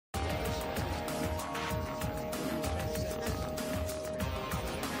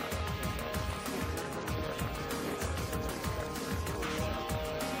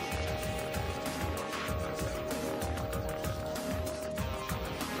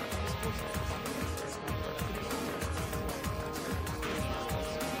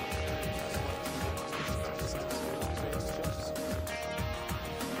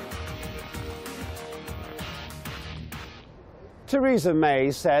Theresa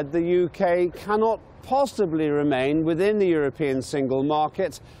May said the UK cannot possibly remain within the European single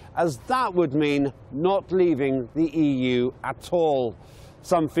market, as that would mean not leaving the EU at all.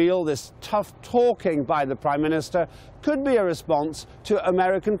 Some feel this tough talking by the Prime Minister could be a response to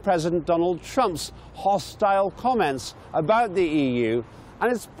American President Donald Trump's hostile comments about the EU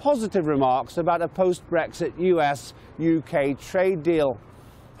and its positive remarks about a post-Brexit US-UK trade deal.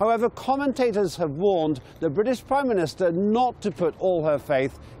 However, commentators have warned the British Prime Minister not to put all her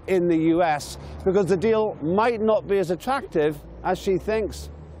faith in the US because the deal might not be as attractive as she thinks.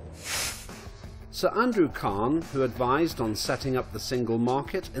 Sir Andrew Kahn, who advised on setting up the single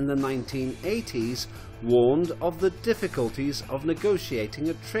market in the 1980s, warned of the difficulties of negotiating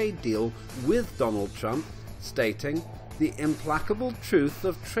a trade deal with Donald Trump, stating, "The implacable truth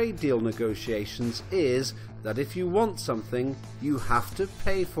of trade deal negotiations is that if you want something, you have to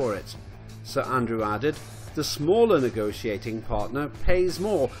pay for it." Sir Andrew added, "The smaller negotiating partner pays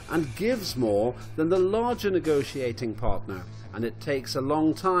more and gives more than the larger negotiating partner, and it takes a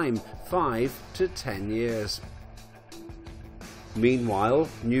long time, 5 to 10 years. Meanwhile,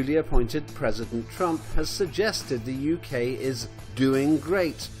 newly appointed President Trump has suggested the UK is doing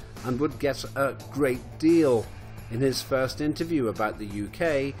great and would get a great deal. In his first interview about the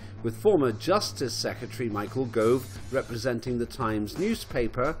UK with former Justice Secretary Michael Gove representing the Times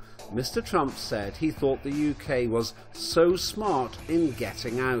newspaper, Mr. Trump said he thought the UK was so smart in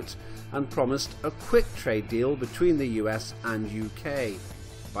getting out and promised a quick trade deal between the US and UK.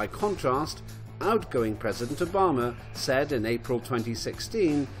 By contrast, outgoing President Obama said in April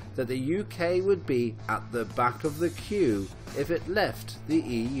 2016 that the UK would be at the back of the queue if it left the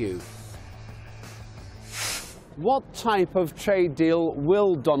EU. What type of trade deal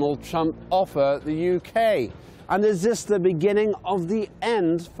will Donald Trump offer the UK? And is this the beginning of the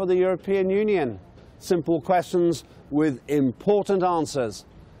end for the European Union? Simple questions with important answers.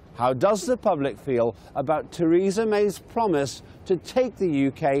 How does the public feel about Theresa May's promise to take the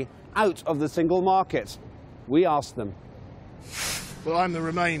UK out of the single market? We asked them. Well, I'm the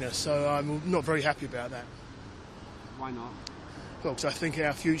Remainer, so I'm not very happy about that. Why not? Well, because I think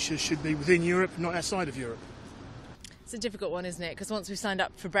our future should be within Europe, not outside of Europe. It's a difficult one, isn't it? Because once we've signed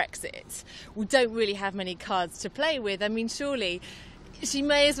up for Brexit, we don't really have many cards to play with. I mean, surely she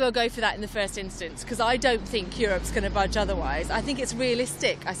may as well go for that in the first instance, because I don't think Europe's going to budge otherwise. I think it's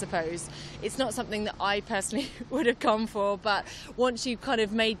realistic, I suppose. It's not something that I personally would have gone for, but once you've kind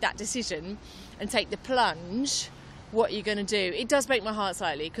of made that decision and take the plunge, what are you going to do? It does break my heart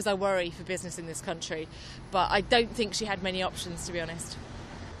slightly, because I worry for business in this country, but I don't think she had many options, to be honest.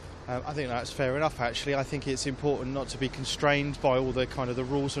 I think that's fair enough, actually. I think it's important not to be constrained by all the kind of the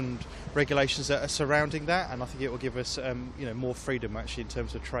rules and regulations that are surrounding that, and I think it will give us more freedom actually in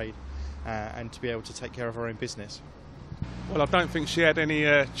terms of trade and to be able to take care of our own business. Well, I don't think she had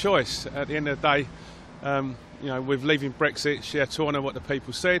any choice. At the end of the day, with leaving Brexit, she had to honour what the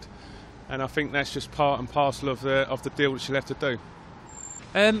people said, and I think that's just part and parcel of the deal that she'll have to do.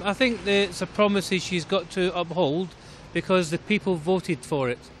 I think it's a promise she's got to uphold because the people voted for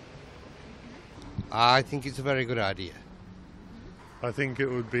it. I think it's a very good idea. I think it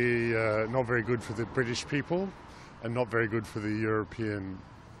would be not very good for the British people and not very good for the European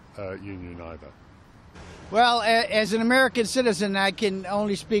Union either. Well, as an American citizen, I can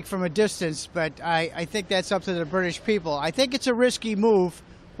only speak from a distance, but I think that's up to the British people. I think it's a risky move,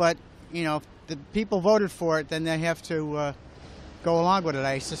 but, if the people voted for it, then they have to go along with it,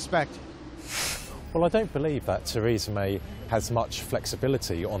 I suspect. Well, I don't believe that Theresa May has much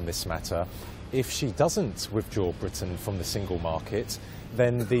flexibility on this matter. If she doesn't withdraw Britain from the single market,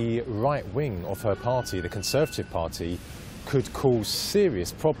 then the right wing of her party, the Conservative Party, could cause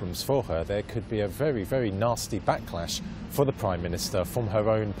serious problems for her. There could be a very, very nasty backlash for the Prime Minister from her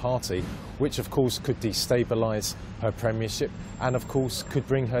own party, which of course could destabilise her premiership and of course could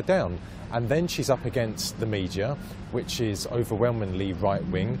bring her down. And then she's up against the media, which is overwhelmingly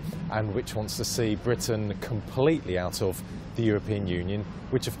right-wing and which wants to see Britain completely out of the European Union,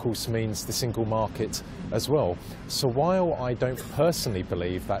 which of course means the single market as well. So while I don't personally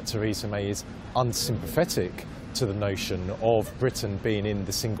believe that Theresa May is unsympathetic to the notion of Britain being in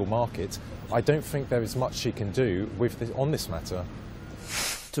the single market, I don't think there is much she can do on this matter.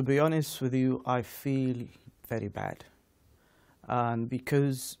 To be honest with you, I feel very bad. And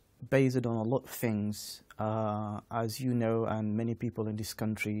because based on a lot of things, as you know, and many people in this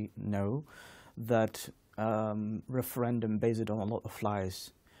country know, that referendum based on a lot of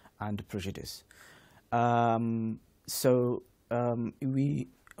lies and prejudice. So we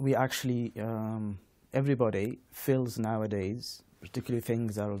actually, everybody feels nowadays, particularly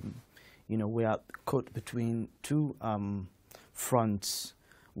things are, we are caught between two fronts.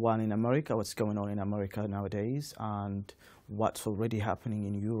 One in America, what's going on in America nowadays, and what's already happening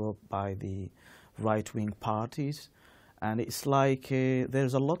in Europe by the right-wing parties. And it's like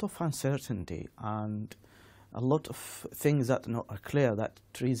there's a lot of uncertainty and a lot of things that are not clear that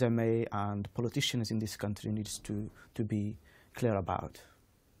Theresa May and politicians in this country needs to be clear about.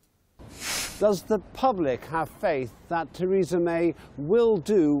 Does the public have faith that Theresa May will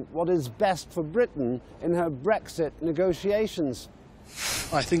do what is best for Britain in her Brexit negotiations?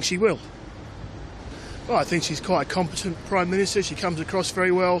 I think she will. Well, I think she's quite a competent Prime Minister. She comes across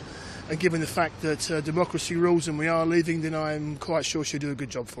very well. And given the fact that democracy rules and we are leaving, then I'm quite sure she'll do a good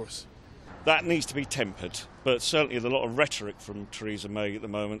job for us. That needs to be tempered. But certainly there's a lot of rhetoric from Theresa May at the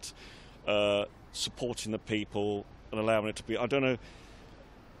moment, supporting the people and allowing it to be. I don't know,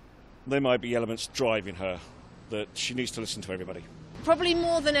 there might be elements driving her that she needs to listen to everybody. Probably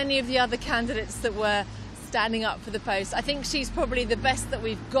more than any of the other candidates that were standing up for the post. I think she's probably the best that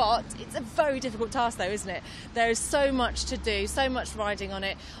we've got. It's a very difficult task though, isn't it? There is so much to do, so much riding on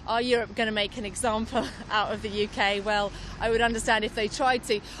it. Are Europe going to make an example out of the UK? Well, I would understand if they tried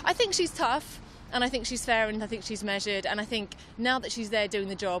to. I think she's tough, and I think she's fair, and I think she's measured, and I think now that she's there doing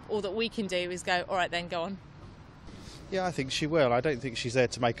the job, all that we can do is go, all right then, go on. Yeah, I think she will. I don't think she's there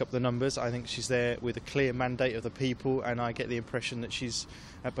to make up the numbers. I think she's there with a clear mandate of the people, and I get the impression that she's,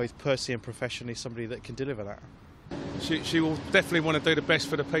 both personally and professionally, somebody that can deliver that. She will definitely want to do the best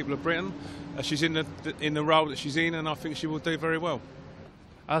for the people of Britain. She's in the role that she's in, and I think she will do very well.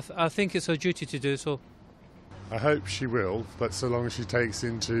 I think it's her duty to do so. I hope she will, but so long as she takes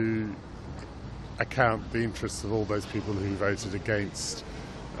into account the interests of all those people who voted against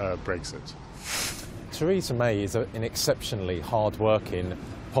Brexit. Theresa May is an exceptionally hard-working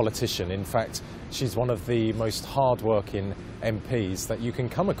politician. In fact, she's one of the most hard-working MPs that you can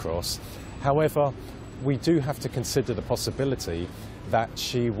come across. However, we do have to consider the possibility that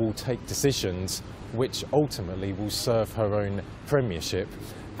she will take decisions which ultimately will serve her own premiership.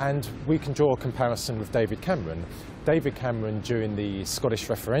 And we can draw a comparison with David Cameron. David Cameron, during the Scottish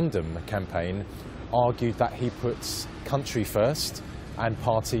referendum campaign, argued that he puts country first and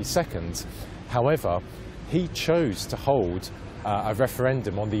party second. However, he chose to hold a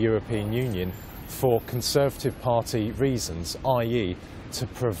referendum on the European Union for Conservative Party reasons, i.e.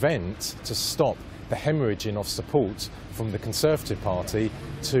 to stop the hemorrhaging of support from the Conservative Party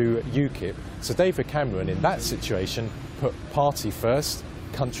to UKIP. So David Cameron, in that situation, put party first,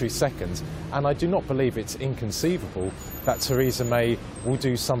 country second, and I do not believe it's inconceivable that Theresa May will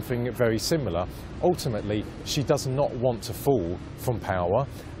do something very similar. Ultimately, she does not want to fall from power,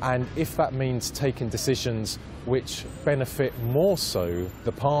 and if that means taking decisions which benefit more so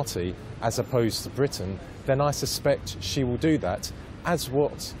the party as opposed to Britain, then I suspect she will do that, as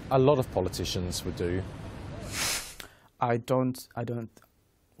what a lot of politicians would do. I don't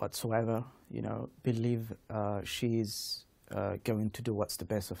whatsoever, believe she's going to do what's the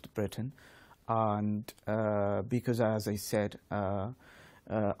best of Britain, and because, as I said,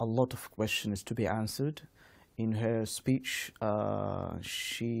 a lot of questions to be answered. In her speech,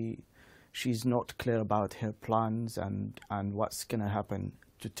 she's not clear about her plans and what's going to happen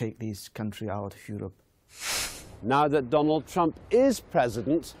to take this country out of Europe. Now that Donald Trump is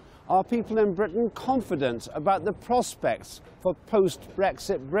president, are people in Britain confident about the prospects for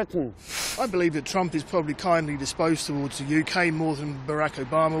post-Brexit Britain? I believe that Trump is probably kindly disposed towards the UK more than Barack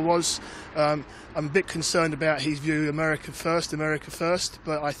Obama was. I'm a bit concerned about his view America first,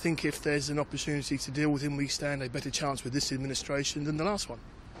 but I think if there's an opportunity to deal with him, we stand a better chance with this administration than the last one.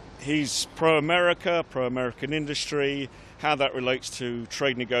 He's pro-America, pro-American industry, how that relates to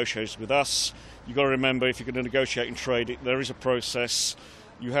trade negotiations with us. You've got to remember, if you're going to negotiate in trade, there is a process.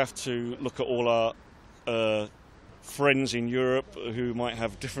 You have to look at all our friends in Europe who might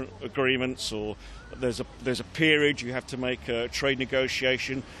have different agreements, or there's a period you have to make a trade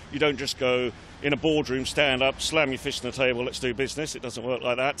negotiation. You don't just go in a boardroom, stand up, slam your fist on the table, let's do business. It doesn't work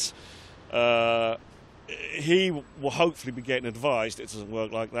like that. He will hopefully be getting advised it doesn't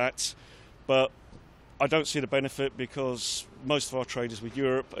work like that, but I don't see the benefit because most of our trade is with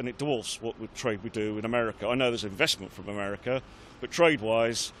Europe and it dwarfs what trade we do in America. I know there's investment from America, but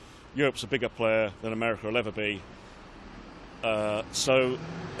trade-wise, Europe's a bigger player than America will ever be. So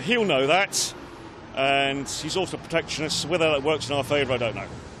he'll know that, and he's also protectionist. Whether that works in our favour, I don't know.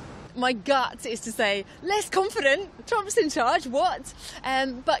 My gut is to say, less confident, Trump's in charge, what?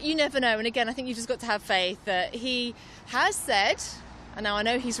 But you never know, and again, I think you've just got to have faith that he has said, and now I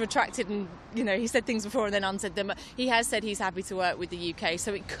know he's retracted and, he said things before and then unsaid them, but he has said he's happy to work with the UK,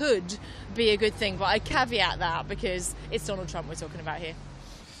 so it could be a good thing, but I caveat that because it's Donald Trump we're talking about here.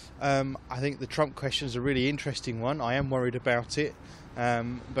 I think the Trump question is a really interesting one. I am worried about it,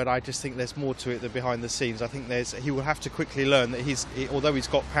 but I just think there's more to it than behind the scenes. I think he will have to quickly learn that although he's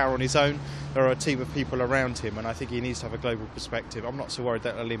got power on his own, there are a team of people around him, and I think he needs to have a global perspective. I'm not so worried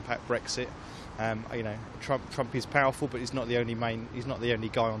that it'll impact Brexit. Trump is powerful, but he's not the only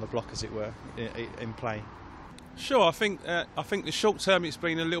guy on the block, as it were, in play. Sure, I think the short term it's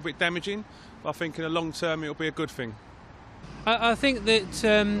been a little bit damaging, but I think in the long term it'll be a good thing. I think that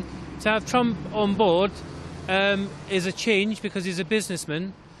to have Trump on board is a change because he's a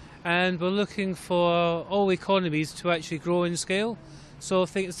businessman, and we're looking for all economies to actually grow in scale. So I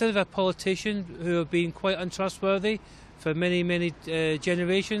think instead of a politician who have been quite untrustworthy for many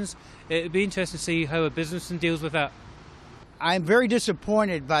generations, it would be interesting to see how a businessman deals with that. I'm very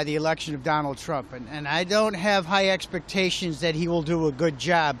disappointed by the election of Donald Trump, and I don't have high expectations that he will do a good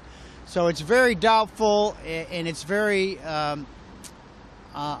job. So it's very doubtful, and it's very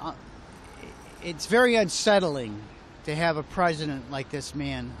unsettling to have a president like this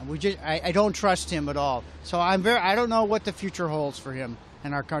man. I don't trust him at all. So I don't know what the future holds for him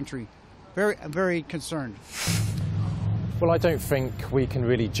and our country. I'm very concerned. Well, I don't think we can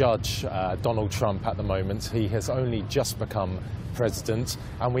really judge Donald Trump at the moment. He has only just become president,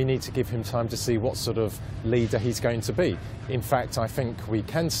 and we need to give him time to see what sort of leader he's going to be. In fact, I think we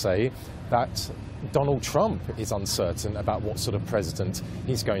can say that Donald Trump is uncertain about what sort of president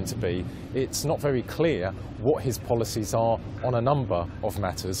he's going to be. It's not very clear what his policies are on a number of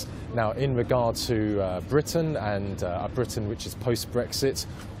matters. Now, in regard to Britain and a Britain which is post-Brexit,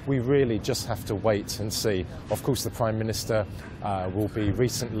 we really just have to wait and see. Of course, the Prime Minister will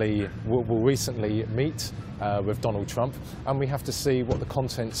recently meet with Donald Trump, and we have to see what the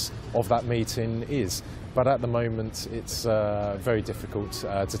contents of that meeting is. But at the moment, it's very difficult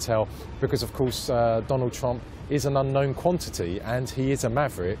to tell because, of course, Donald Trump is an unknown quantity and he is a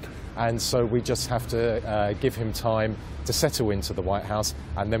maverick, and so we just have to give him time to settle into the White House,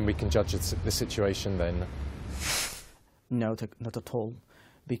 and then we can judge the situation then. No, not at all.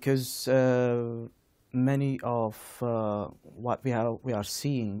 Because many of what we are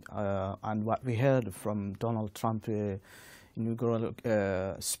seeing and what we heard from Donald Trump's inaugural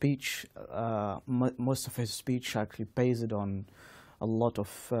speech, most of his speech actually based on a lot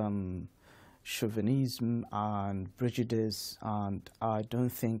of chauvinism and prejudice, and I don't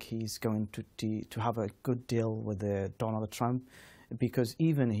think he's going to have a good deal with Donald Trump, because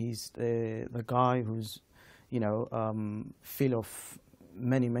even he's the guy who's full of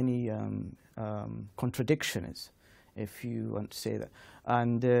many contradictions, if you want to say that,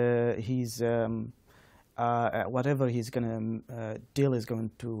 and he's whatever he's going to deal is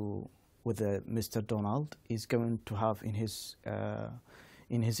going to with Mr. Donald is going to have in his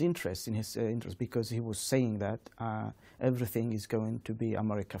interest, because he was saying that everything is going to be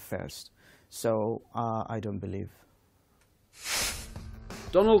America first. So I don't believe.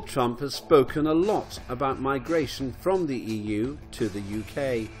 Donald Trump has spoken a lot about migration from the EU to the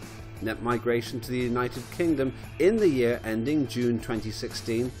UK. Net migration to the United Kingdom in the year ending June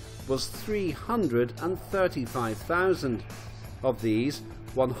 2016 was 335,000. Of these,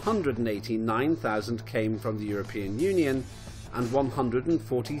 189,000 came from the European Union and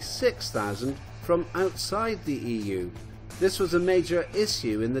 146,000 from outside the EU. This was a major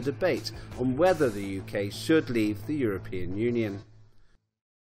issue in the debate on whether the UK should leave the European Union.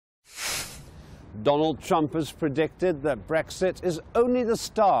 Donald Trump has predicted that Brexit is only the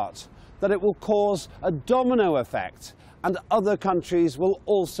start, that it will cause a domino effect and other countries will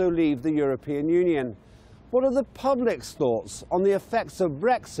also leave the European Union. What are the public's thoughts on the effects of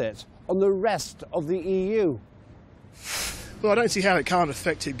Brexit on the rest of the EU? Well, I don't see how it can't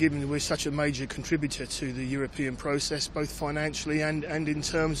affect it, given we're such a major contributor to the European process, both financially and in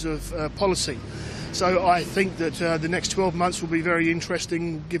terms of policy. So I think that the next 12 months will be very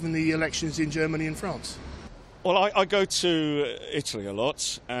interesting, given the elections in Germany and France. Well, I go to Italy a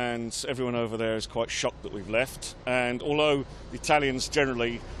lot, and everyone over there is quite shocked that we've left. And although the Italians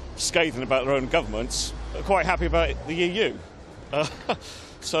generally scathing about their own governments, are quite happy about the EU.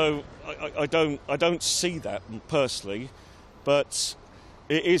 So I don't see that personally. But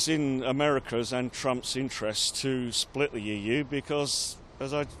it is in America's and Trump's interest to split the EU because,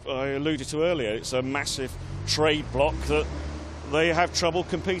 as I alluded to earlier, it's a massive trade bloc that they have trouble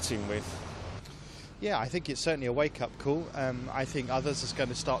competing with. Yeah, I think it's certainly a wake-up call. I think others are going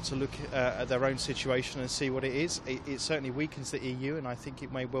to start to look at their own situation and see what it is. It certainly weakens the EU, and I think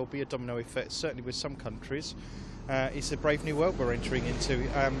it may well be a domino effect, certainly with some countries. it's a brave new world we're entering into.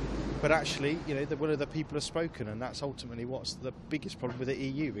 But actually, you know, the will of the people has spoken, and that's ultimately what's the biggest problem with the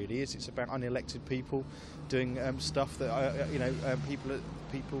EU. Really, is it's about unelected people doing stuff that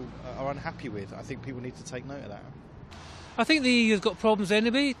people are unhappy with. I think people need to take note of that. I think the EU's got problems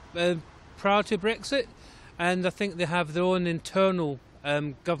anyway prior to Brexit, and I think they have their own internal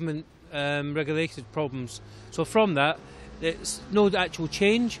government regulated problems. So from that, it's no actual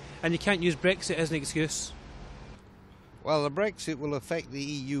change, and you can't use Brexit as an excuse. Well, the Brexit will affect the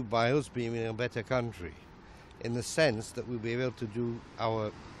EU by us being a better country, in the sense that we'll be able to do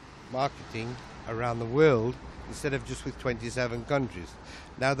our marketing around the world instead of just with 27 countries.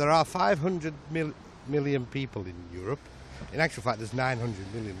 Now, there are 500 million people in Europe. In actual fact, there's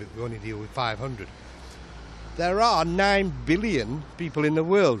 900 million, but we only deal with 500. There are 9 billion people in the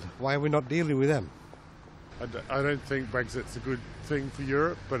world. Why are we not dealing with them? I don't think Brexit's a good thing for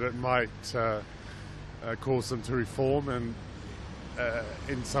Europe, but it might cause them to reform, and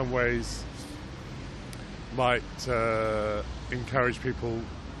in some ways might encourage people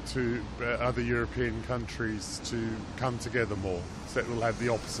to other European countries to come together more. So it will have the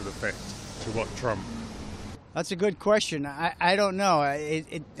opposite effect to what Trump. That's a good question. I don't know.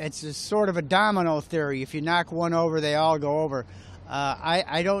 It's a sort of a domino theory. If you knock one over, they all go over.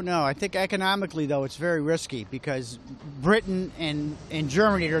 I don't know. I think economically, though, it's very risky because Britain and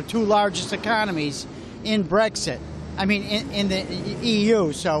Germany are the two largest economies in Brexit. I mean, in the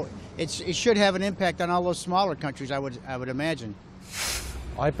EU. So it should have an impact on all those smaller countries, I would imagine.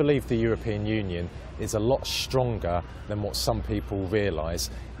 I believe the European Union is a lot stronger than what some people realise.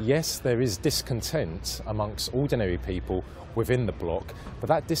 Yes, there is discontent amongst ordinary people within the bloc, but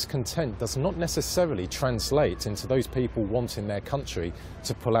that discontent does not necessarily translate into those people wanting their country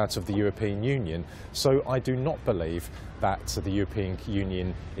to pull out of the European Union. So I do not believe that the European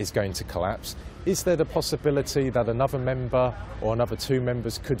Union is going to collapse. Is there the possibility that another member or another 2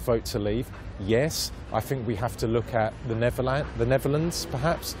 members could vote to leave? Yes. I think we have to look at the Netherlands,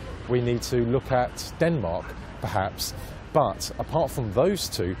 perhaps. We need to look at Denmark, perhaps. But apart from those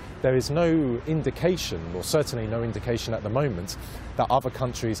 2, there is no indication, or certainly no indication at the moment, that other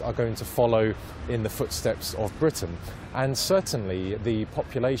countries are going to follow in the footsteps of Britain. And certainly the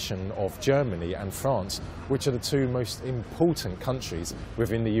population of Germany and France, which are the 2 most important countries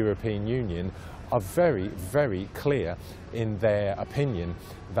within the European Union, are very, very clear in their opinion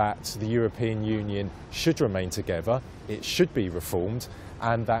that the European Union should remain together, it should be reformed,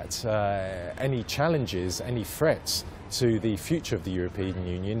 and that any challenges, any threats to the future of the European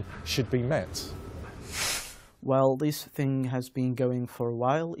Union should be met. Well, this thing has been going for a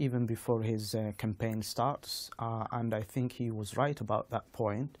while, even before his campaign starts, and I think he was right about that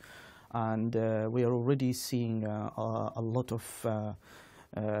point. And we are already seeing a lot of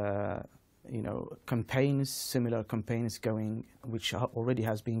campaigns, similar campaigns going, which already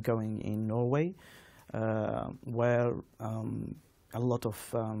has been going in Norway, where a lot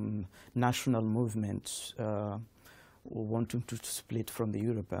of national movements wanting to split from the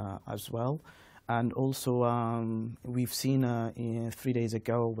Europe as well. And also we've seen 3 days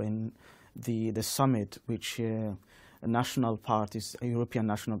ago when the summit, which national parties, European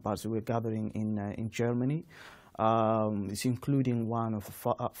national parties, were gathering in Germany, is including one of the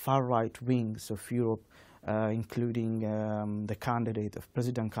far-right wings of Europe, including the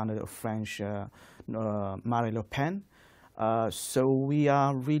president candidate of France, Marine Le Pen. So we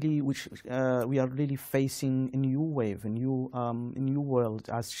are really facing a new wave, a new world.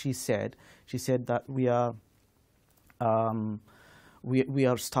 As she said that we are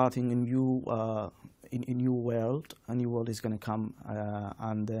starting a new world. A new world is going to come,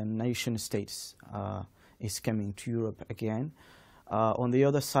 and the nation states is coming to Europe again. On the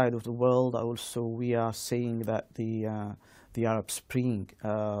other side of the world, also we are seeing that the Arab Spring,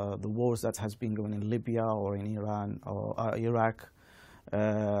 the wars that has been going in Libya or in Iran or Iraq,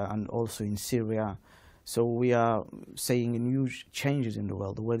 and also in Syria. So we are seeing new changes in the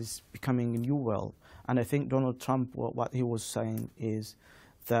world. The world is becoming a new world. And I think Donald Trump, what he was saying is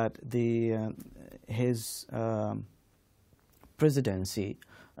that his presidency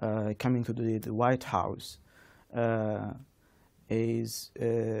coming to the White House is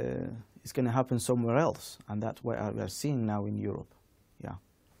going to happen somewhere else, and that's what we are seeing now in Europe. Yeah.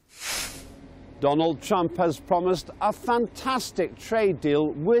 Donald Trump has promised a fantastic trade deal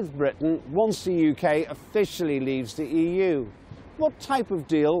with Britain once the UK officially leaves the EU. What type of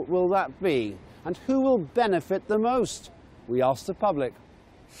deal will that be, and who will benefit the most? We asked the public.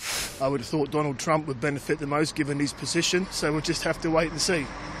 I would have thought Donald Trump would benefit the most given his position, so we'll just have to wait and see.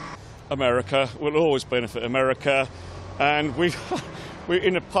 America will always benefit America, and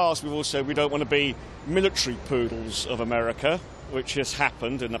In the past, we've also said we don't want to be military poodles of America, which has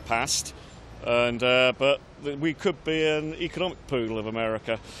happened in the past, but we could be an economic poodle of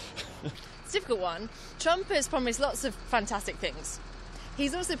America. It's a difficult one. Trump has promised lots of fantastic things.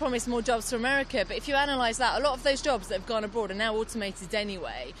 He's also promised more jobs to America, but if you analyse that, a lot of those jobs that have gone abroad are now automated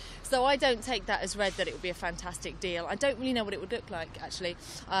anyway. So I don't take that as read that it would be a fantastic deal. I don't really know what it would look like, actually.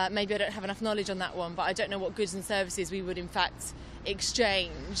 Maybe I don't have enough knowledge on that one, but I don't know what goods and services we would in fact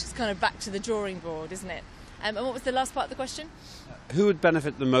exchange. It's kind of back to the drawing board, isn't it? And what was the last part of the question? Who would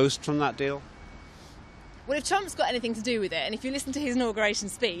benefit the most from that deal? Well, if Trump's got anything to do with it, and if you listen to his inauguration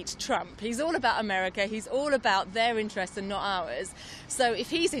speech, Trump, he's all about America, he's all about their interests and not ours. So if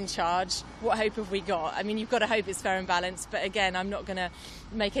he's in charge, what hope have we got? I mean, you've got to hope it's fair and balanced, but again, I'm not going to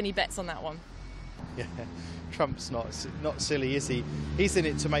make any bets on that one. Yeah, Trump's not silly, is he? He's in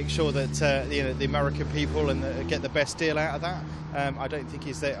it to make sure that the American people get the best deal out of that. I don't think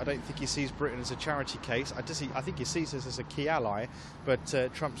he's there. I don't think he sees Britain as a charity case. I think he sees us as a key ally. But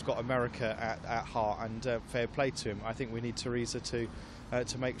Trump's got America at heart, and fair play to him. I think we need Theresa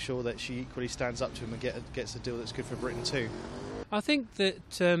to make sure that she equally stands up to him and gets a deal that's good for Britain too. I think that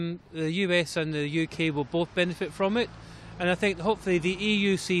the US and the UK will both benefit from it, and I think hopefully the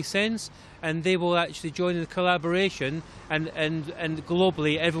EU sees sense and they will actually join in the collaboration, and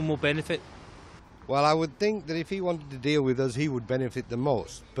globally everyone will benefit. Well, I would think that if he wanted to deal with us, he would benefit the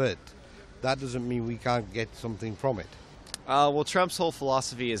most, but that doesn't mean we can't get something from it. Well, Trump's whole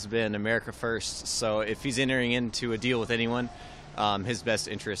philosophy has been America first, so if he's entering into a deal with anyone, his best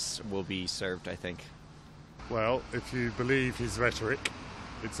interests will be served, I think. Well, if you believe his rhetoric,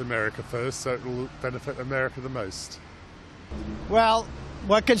 it's America first, so it will benefit America the most. Well,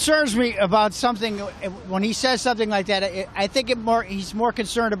 what concerns me about something, when he says something like that, I think he's more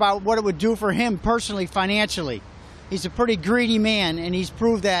concerned about what it would do for him personally, financially. He's a pretty greedy man, and he's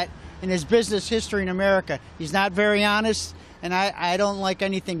proved that in his business history in America. He's not very honest, and I don't like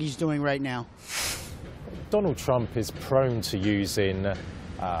anything he's doing right now. Donald Trump is prone to using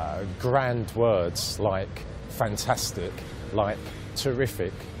grand words like fantastic, like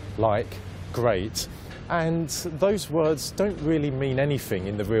terrific, like great. And those words don't really mean anything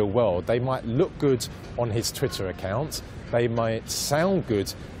in the real world. They might look good on his Twitter account, they might sound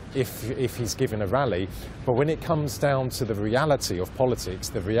good if he's given a rally, but when it comes down to the reality of politics,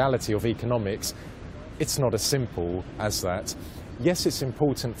 the reality of economics, it's not as simple as that. Yes, it's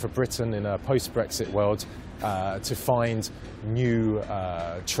important for Britain in a post-Brexit world to find new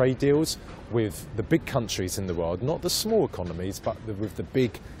trade deals with the big countries in the world, not the small economies, but with the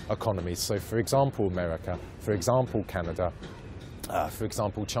big economies. So, for example, America, for example, Canada, for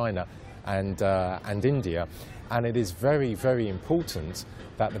example, China and India. And it is very, very important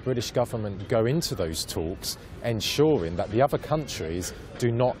that the British government go into those talks ensuring that the other countries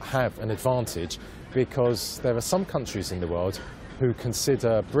do not have an advantage, because there are some countries in the world who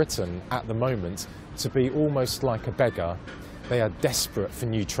consider Britain at the moment to be almost like a beggar. They are desperate for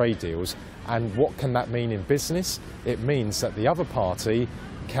new trade deals, and what can that mean in business? It means that the other party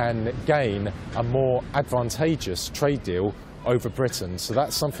can gain a more advantageous trade deal over Britain. So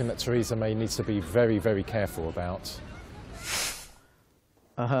that's something that Theresa May needs to be very, very careful about.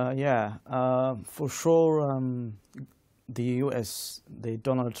 For sure, the US,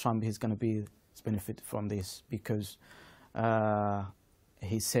 Donald Trump is going to benefit from this, because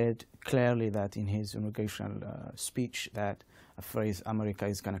he said clearly that in his inaugural speech that a phrase "America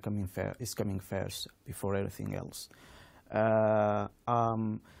is going to coming first before everything else."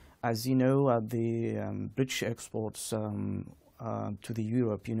 As you know, the British exports to the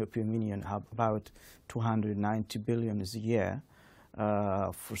European Union have about 290 billion a year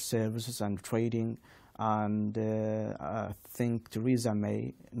for services and trading, and I think Theresa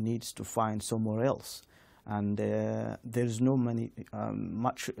May needs to find somewhere else. And there's no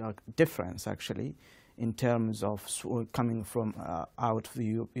much difference actually in terms of coming from out of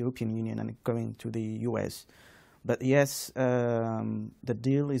the European Union and going to the US. But yes, the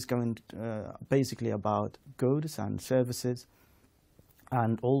deal is going basically about goods and services,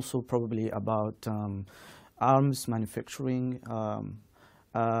 and also probably about arms manufacturing,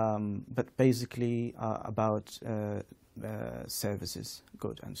 but basically about services,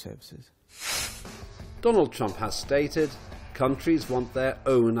 goods and services. Donald Trump has stated countries want their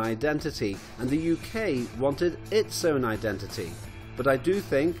own identity, and the UK wanted its own identity. But I do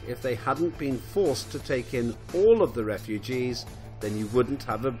think if they hadn't been forced to take in all of the refugees, then you wouldn't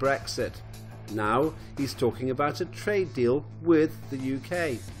have a Brexit. Now he's talking about a trade deal with the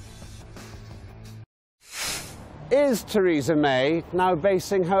UK. Is Theresa May now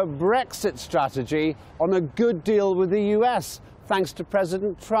basing her Brexit strategy on a good deal with the US thanks to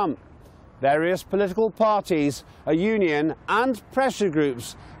President Trump. Various political parties, a union and pressure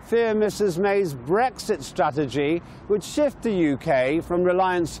groups fear Mrs May's Brexit strategy would shift the UK from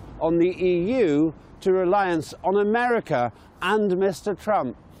reliance on the EU to reliance on America and Mr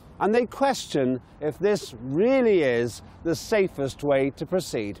Trump. And they question if this really is the safest way to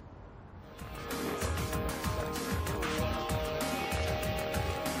proceed.